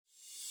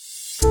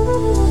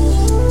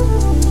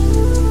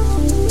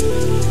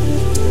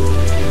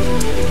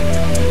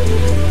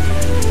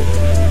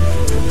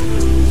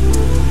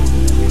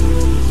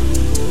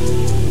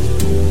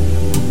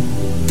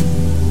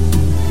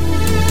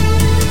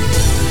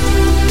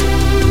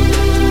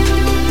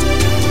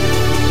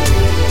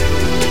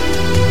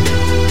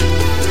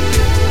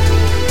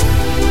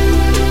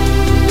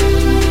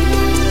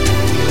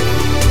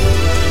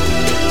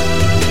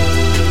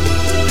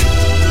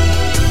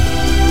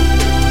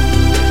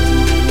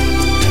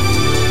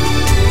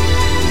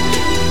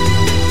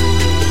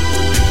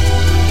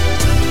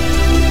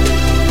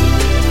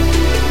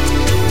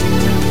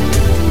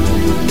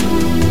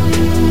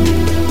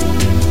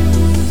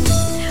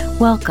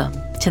Welcome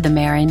to the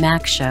Mary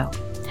Mac Show,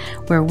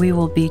 where we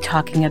will be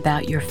talking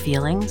about your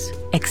feelings,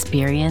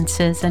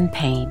 experiences, and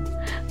pain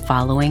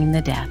following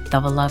the death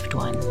of a loved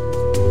one.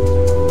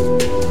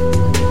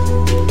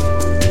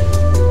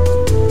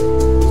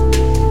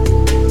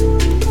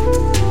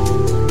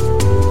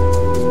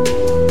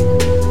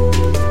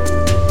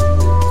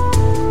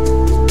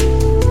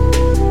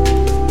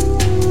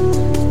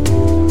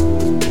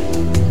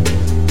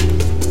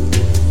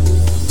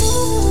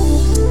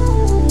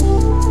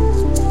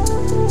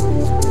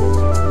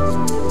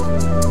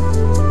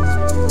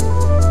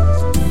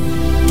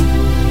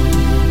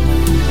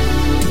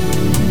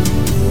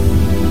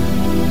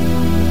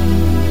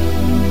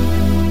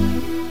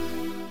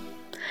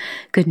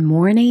 Good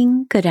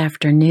morning, good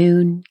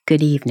afternoon,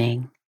 good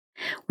evening.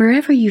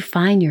 Wherever you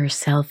find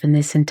yourself in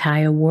this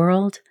entire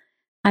world,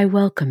 I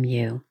welcome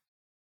you.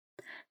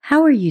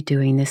 How are you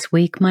doing this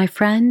week, my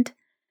friend,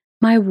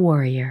 my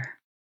warrior?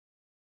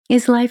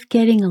 Is life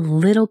getting a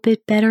little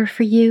bit better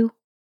for you?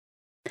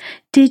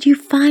 Did you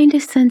find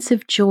a sense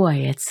of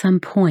joy at some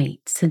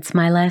point since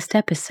my last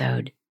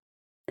episode?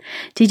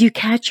 Did you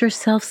catch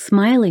yourself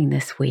smiling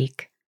this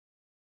week?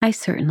 I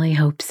certainly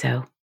hope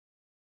so.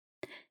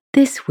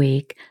 This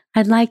week,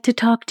 I'd like to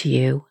talk to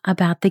you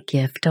about the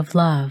gift of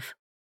love.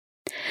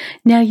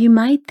 Now, you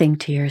might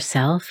think to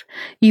yourself,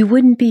 you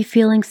wouldn't be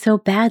feeling so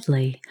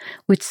badly,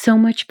 with so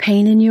much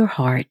pain in your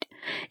heart,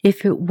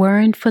 if it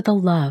weren't for the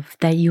love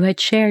that you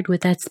had shared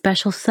with that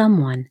special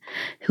someone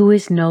who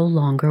is no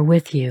longer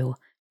with you.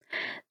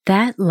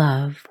 That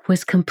love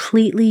was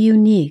completely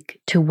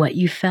unique to what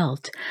you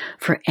felt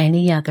for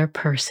any other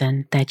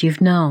person that you've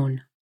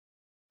known.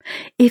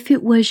 If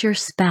it was your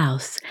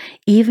spouse,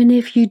 even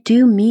if you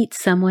do meet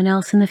someone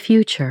else in the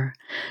future,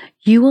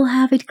 you will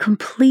have a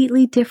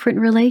completely different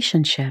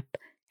relationship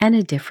and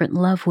a different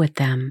love with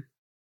them.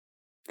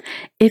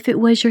 If it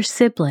was your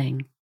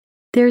sibling,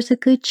 there's a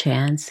good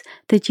chance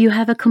that you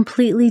have a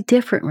completely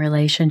different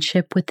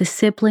relationship with the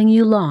sibling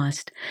you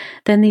lost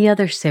than the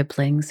other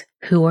siblings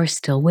who are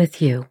still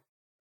with you.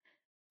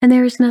 And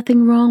there is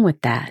nothing wrong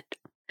with that.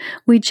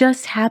 We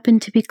just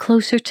happen to be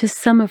closer to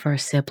some of our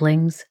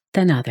siblings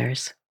than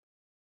others.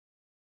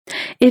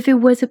 If it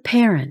was a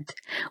parent,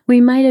 we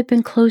might have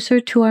been closer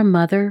to our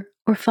mother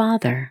or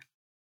father.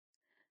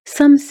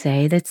 Some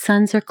say that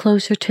sons are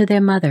closer to their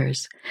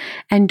mothers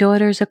and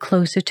daughters are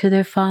closer to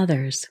their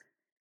fathers,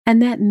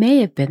 and that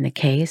may have been the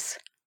case,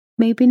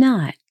 maybe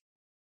not.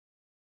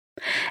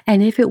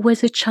 And if it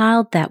was a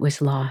child that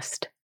was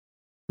lost,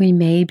 we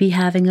may be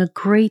having a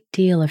great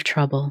deal of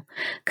trouble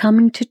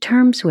coming to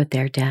terms with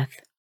their death.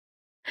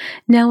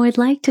 Now, I'd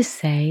like to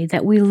say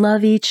that we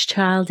love each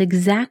child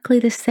exactly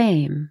the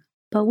same,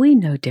 but we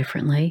know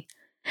differently.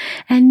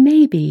 And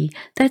maybe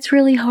that's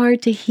really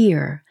hard to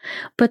hear,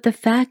 but the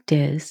fact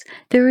is,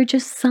 there are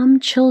just some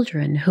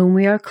children whom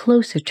we are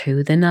closer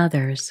to than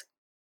others.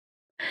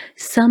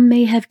 Some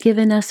may have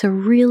given us a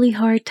really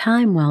hard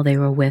time while they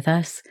were with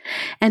us,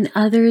 and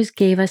others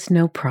gave us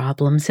no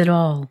problems at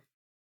all.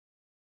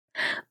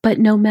 But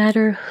no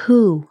matter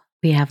who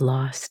we have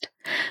lost,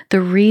 the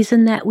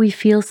reason that we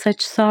feel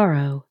such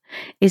sorrow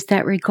is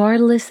that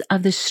regardless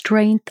of the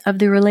strength of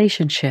the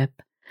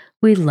relationship,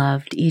 we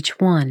loved each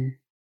one.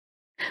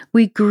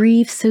 We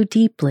grieve so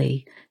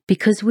deeply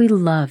because we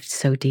loved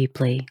so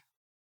deeply.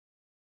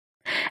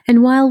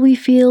 And while we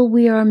feel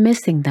we are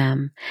missing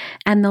them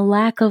and the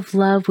lack of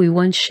love we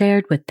once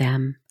shared with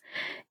them,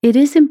 it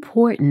is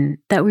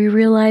important that we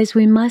realize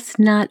we must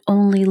not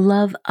only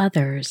love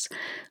others,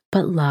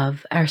 but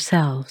love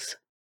ourselves.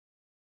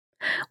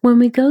 When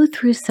we go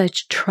through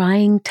such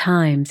trying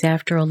times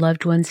after a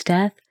loved one's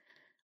death,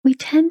 we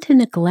tend to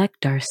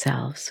neglect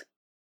ourselves.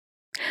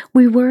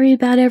 We worry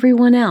about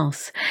everyone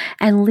else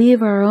and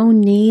leave our own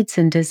needs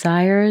and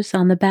desires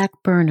on the back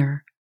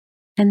burner,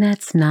 and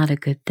that's not a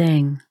good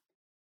thing.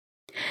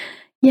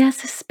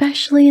 Yes,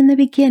 especially in the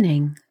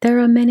beginning, there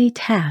are many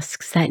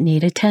tasks that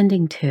need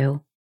attending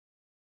to.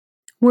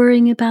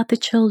 Worrying about the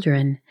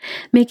children,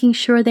 making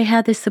sure they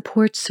have the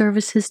support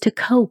services to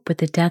cope with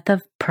the death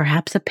of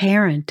perhaps a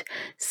parent,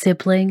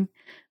 sibling,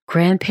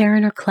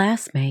 grandparent, or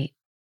classmate.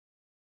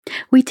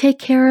 We take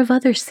care of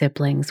other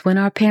siblings when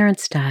our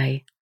parents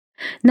die.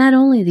 Not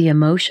only the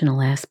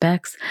emotional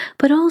aspects,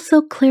 but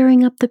also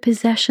clearing up the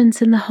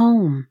possessions in the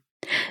home,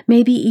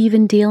 maybe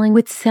even dealing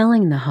with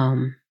selling the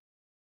home.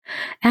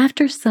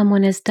 After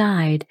someone has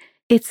died,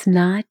 It's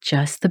not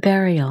just the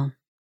burial.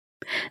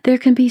 There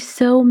can be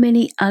so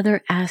many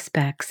other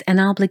aspects and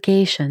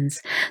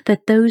obligations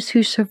that those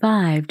who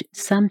survived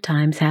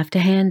sometimes have to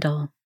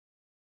handle.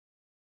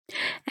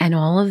 And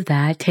all of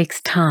that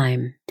takes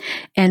time,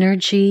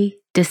 energy,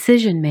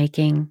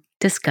 decision-making,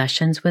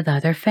 discussions with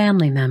other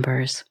family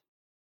members.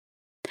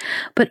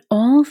 But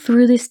all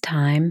through this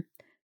time,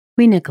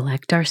 we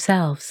neglect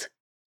ourselves.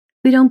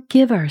 We don't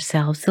give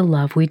ourselves the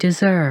love we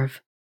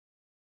deserve,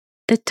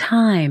 the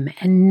time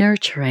and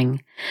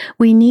nurturing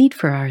we need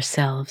for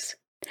ourselves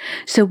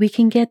so we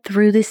can get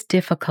through this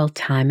difficult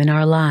time in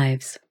our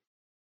lives.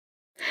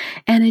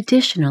 And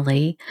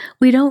additionally,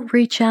 we don't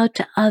reach out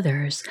to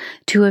others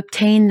to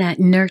obtain that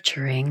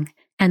nurturing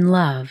and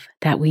love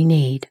that we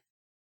need.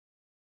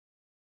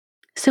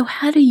 So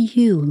how do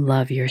you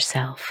love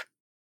yourself?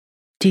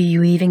 Do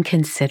you even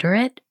consider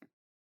it?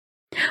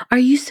 Are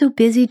you so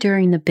busy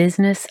during the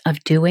business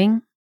of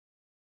doing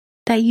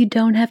that you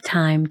don't have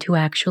time to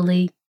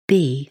actually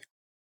be?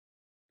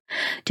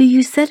 Do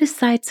you set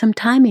aside some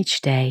time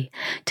each day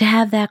to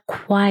have that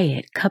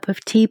quiet cup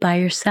of tea by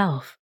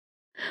yourself?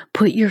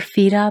 Put your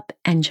feet up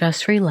and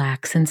just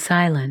relax in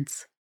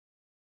silence.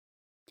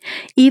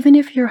 Even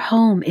if your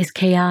home is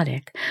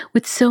chaotic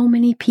with so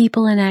many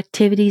people and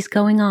activities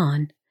going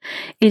on,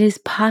 it is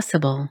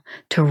possible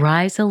to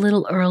rise a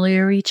little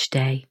earlier each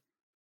day,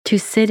 to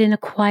sit in a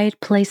quiet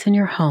place in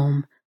your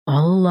home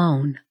all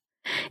alone.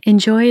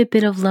 Enjoy a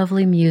bit of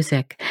lovely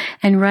music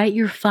and write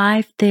your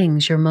 5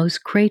 things you're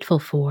most grateful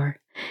for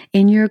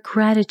in your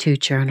gratitude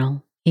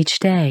journal each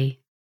day.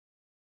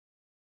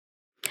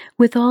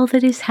 With all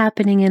that is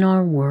happening in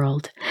our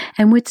world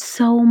and with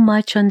so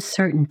much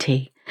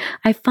uncertainty,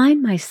 I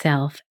find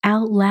myself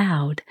out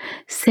loud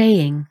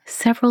saying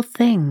several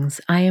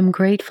things I am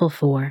grateful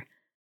for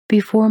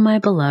before my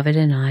beloved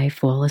and I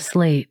fall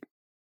asleep.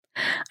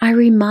 I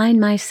remind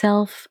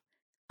myself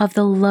of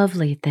the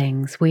lovely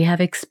things we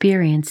have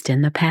experienced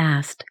in the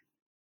past,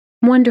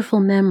 wonderful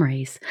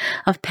memories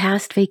of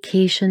past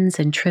vacations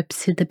and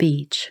trips to the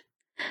beach,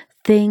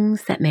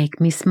 things that make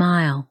me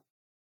smile.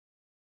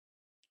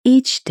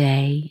 Each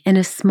day, in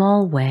a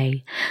small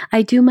way,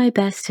 I do my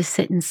best to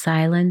sit in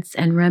silence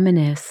and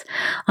reminisce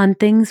on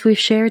things we've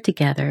shared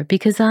together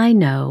because I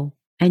know,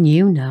 and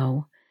you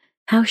know,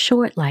 how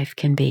short life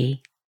can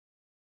be.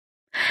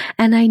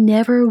 And I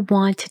never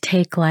want to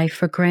take life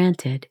for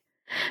granted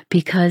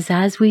because,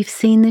 as we've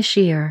seen this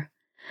year,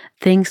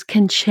 things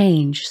can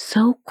change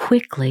so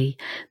quickly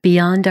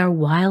beyond our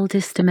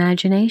wildest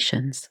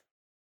imaginations.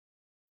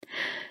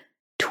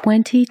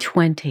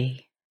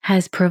 2020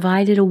 has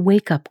provided a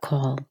wake-up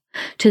call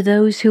to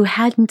those who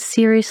hadn't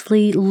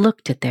seriously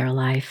looked at their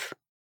life.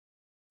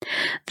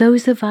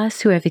 Those of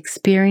us who have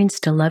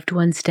experienced a loved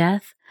one's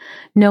death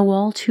know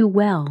all too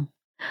well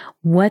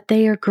what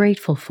they are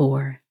grateful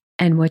for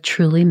and what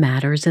truly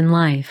matters in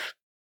life.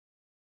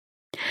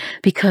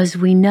 Because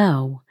we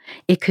know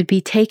it could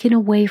be taken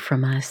away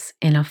from us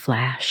in a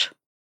flash.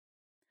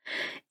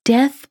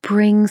 Death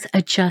brings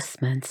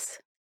adjustments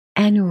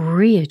and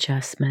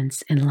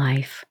readjustments in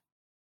life.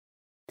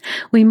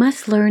 We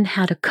must learn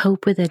how to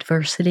cope with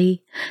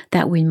adversity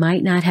that we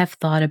might not have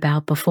thought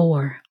about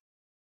before.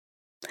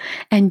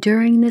 And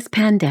during this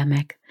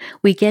pandemic,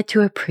 we get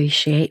to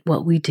appreciate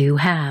what we do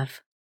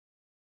have.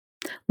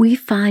 We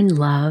find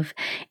love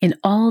in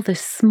all the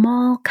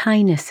small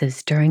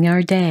kindnesses during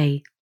our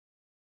day.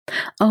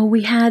 Oh,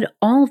 we had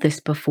all this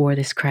before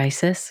this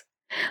crisis,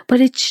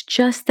 but it's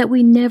just that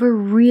we never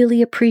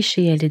really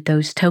appreciated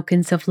those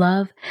tokens of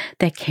love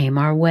that came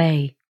our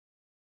way.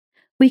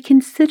 We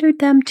considered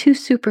them too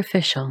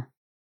superficial,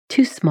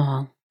 too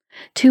small,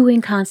 too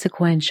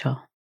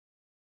inconsequential.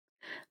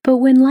 But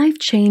when life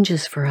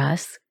changes for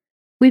us,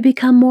 we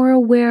become more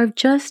aware of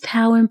just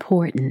how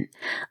important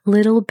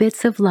little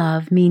bits of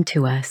love mean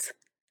to us,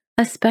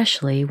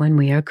 especially when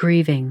we are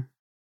grieving.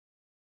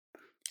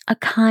 A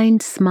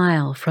kind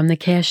smile from the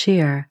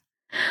cashier,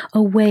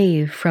 a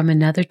wave from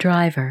another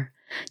driver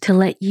to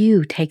let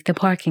you take the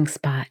parking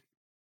spot,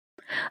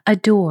 a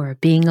door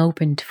being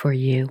opened for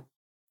you,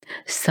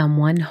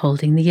 someone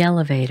holding the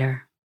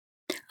elevator,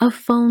 a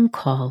phone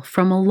call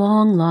from a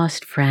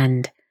long-lost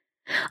friend,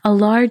 a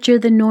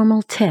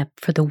larger-than-normal tip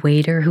for the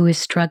waiter who is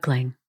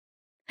struggling,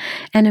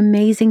 an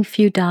amazing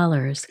few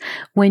dollars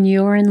when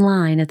you're in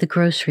line at the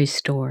grocery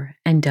store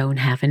and don't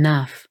have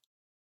enough.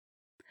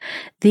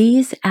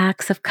 These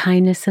acts of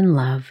kindness and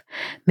love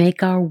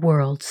make our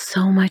world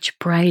so much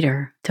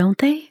brighter, don't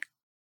they?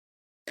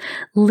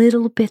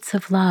 Little bits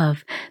of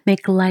love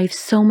make life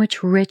so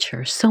much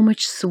richer, so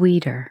much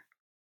sweeter.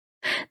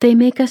 They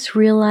make us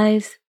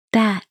realize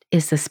that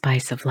is the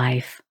spice of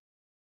life.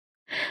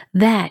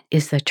 That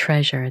is the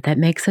treasure that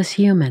makes us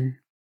human.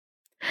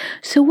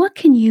 So what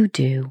can you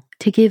do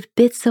to give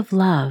bits of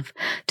love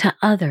to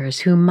others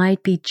who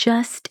might be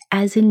just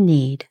as in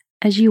need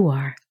as you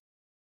are?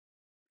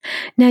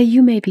 Now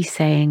you may be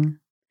saying,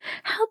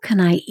 how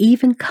can I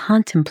even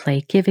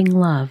contemplate giving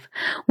love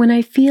when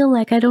I feel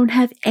like I don't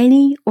have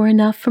any or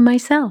enough for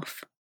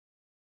myself?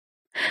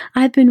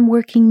 I've been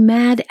working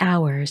mad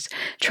hours,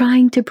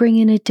 trying to bring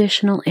in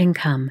additional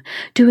income,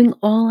 doing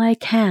all I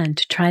can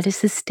to try to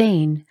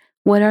sustain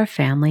what our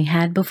family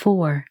had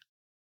before.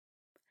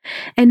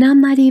 And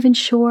I'm not even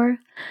sure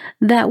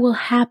that will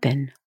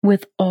happen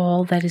with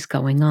all that is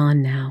going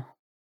on now.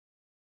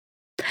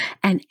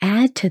 And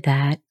add to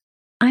that,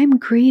 I'm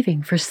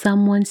grieving for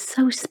someone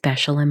so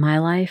special in my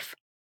life.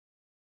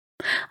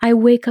 I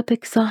wake up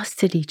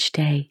exhausted each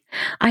day.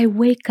 I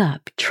wake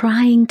up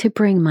trying to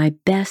bring my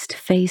best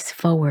face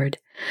forward,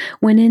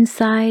 when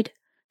inside,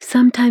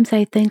 sometimes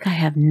I think I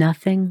have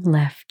nothing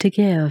left to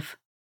give.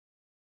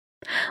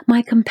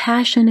 My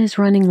compassion is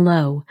running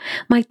low.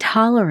 My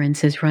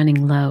tolerance is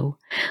running low.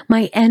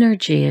 My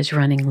energy is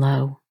running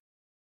low.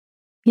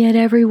 Yet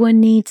everyone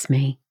needs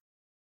me.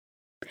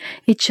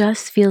 It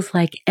just feels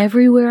like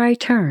everywhere I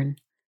turn,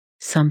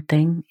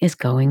 something is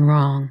going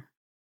wrong.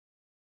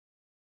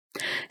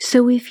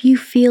 So if you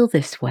feel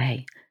this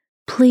way,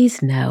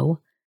 please know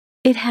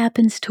it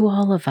happens to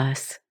all of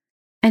us,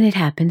 and it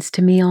happens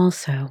to me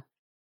also.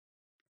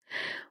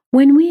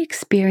 When we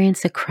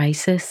experience a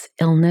crisis,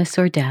 illness,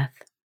 or death,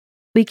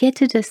 we get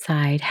to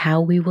decide how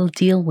we will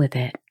deal with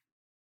it.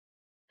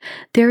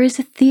 There is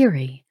a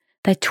theory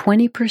that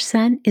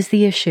 20% is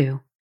the issue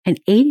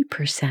and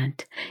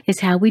 80%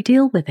 is how we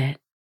deal with it.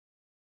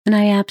 And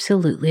I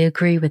absolutely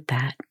agree with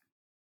that.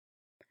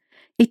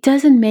 It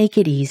doesn't make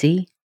it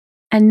easy,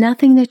 and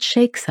nothing that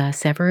shakes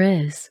us ever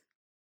is.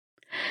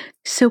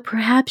 So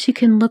perhaps you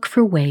can look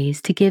for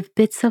ways to give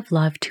bits of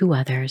love to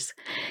others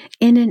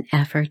in an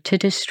effort to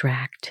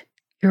distract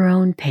your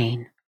own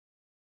pain.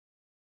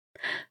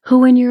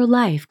 Who in your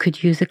life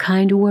could use a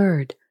kind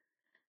word?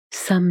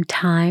 Some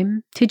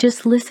time to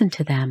just listen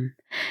to them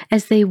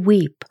as they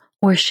weep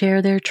or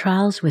share their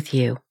trials with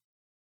you.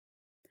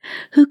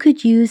 Who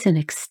could use an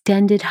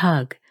extended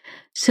hug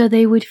so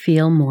they would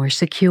feel more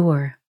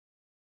secure?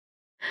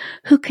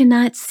 Who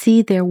cannot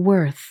see their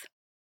worth,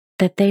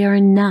 that they are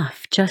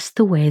enough just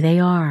the way they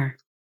are?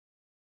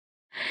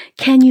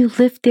 Can you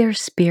lift their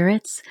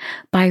spirits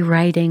by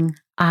writing,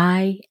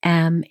 "I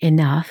am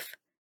enough,"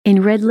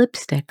 in red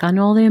lipstick on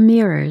all their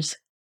mirrors,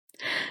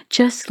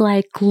 just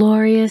like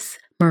glorious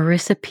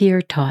Marissa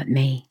Peer taught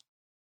me?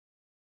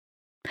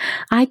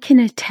 I can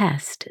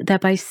attest that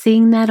by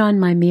seeing that on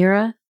my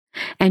mirror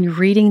and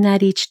reading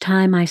that each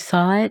time I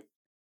saw it,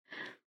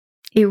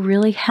 it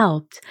really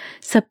helped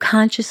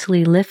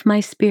subconsciously lift my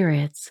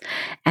spirits,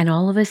 and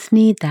all of us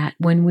need that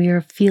when we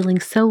are feeling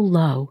so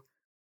low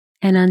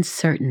and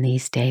uncertain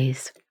these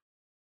days.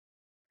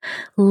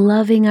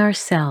 Loving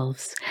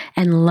ourselves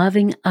and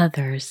loving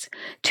others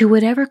to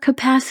whatever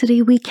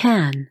capacity we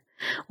can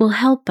will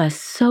help us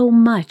so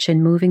much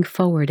in moving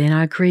forward in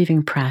our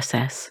grieving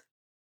process.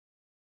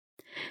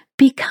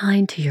 Be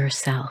kind to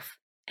yourself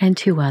and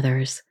to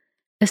others,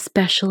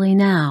 especially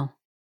now.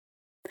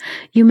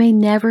 You may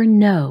never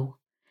know,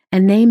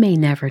 and they may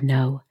never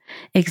know,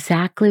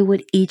 exactly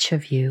what each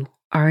of you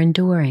are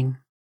enduring.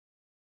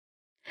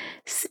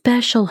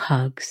 Special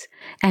hugs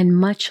and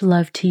much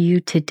love to you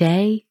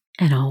today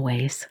and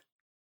always.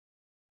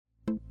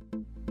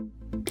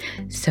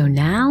 So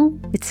now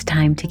it's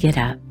time to get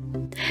up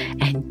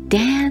and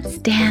dance,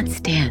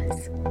 dance,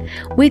 dance.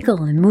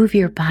 Wiggle and move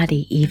your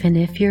body even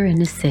if you're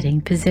in a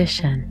sitting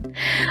position.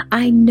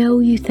 I know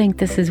you think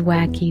this is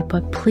wacky,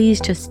 but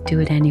please just do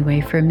it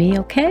anyway for me,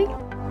 okay?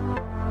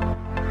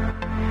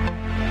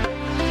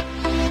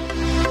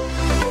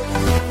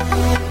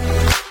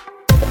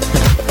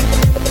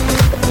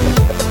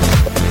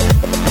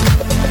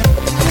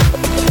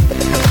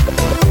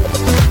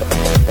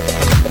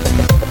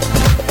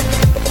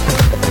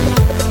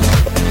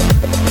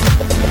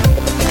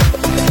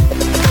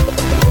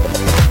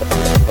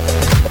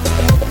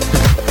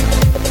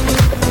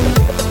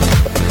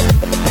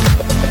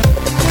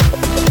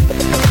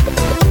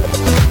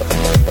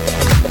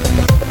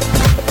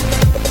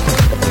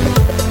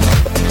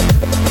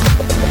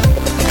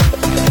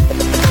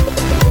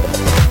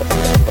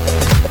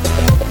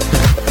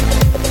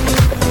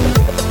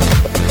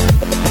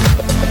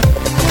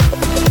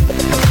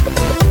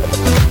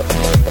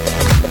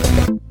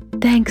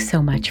 Thanks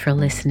so much for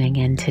listening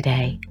in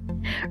today.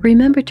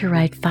 Remember to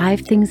write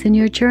 5 things in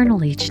your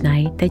journal each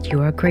night that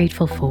you are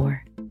grateful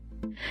for.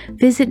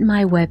 Visit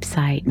my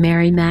website,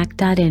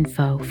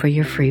 marymac.info, for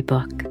your free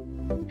book.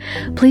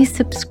 Please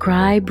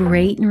subscribe,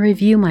 rate, and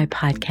review my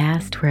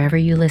podcast wherever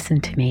you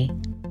listen to me,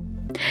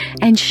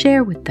 and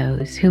share with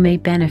those who may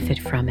benefit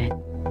from it.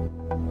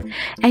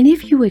 And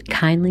if you would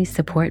kindly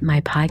support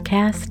my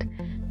podcast,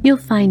 you'll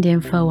find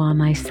info on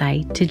my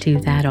site to do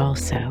that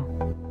also.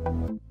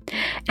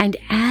 And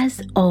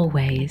as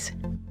always,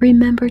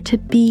 remember to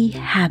be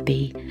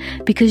happy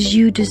because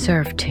you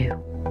deserve to.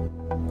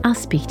 I'll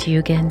speak to you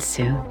again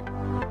soon.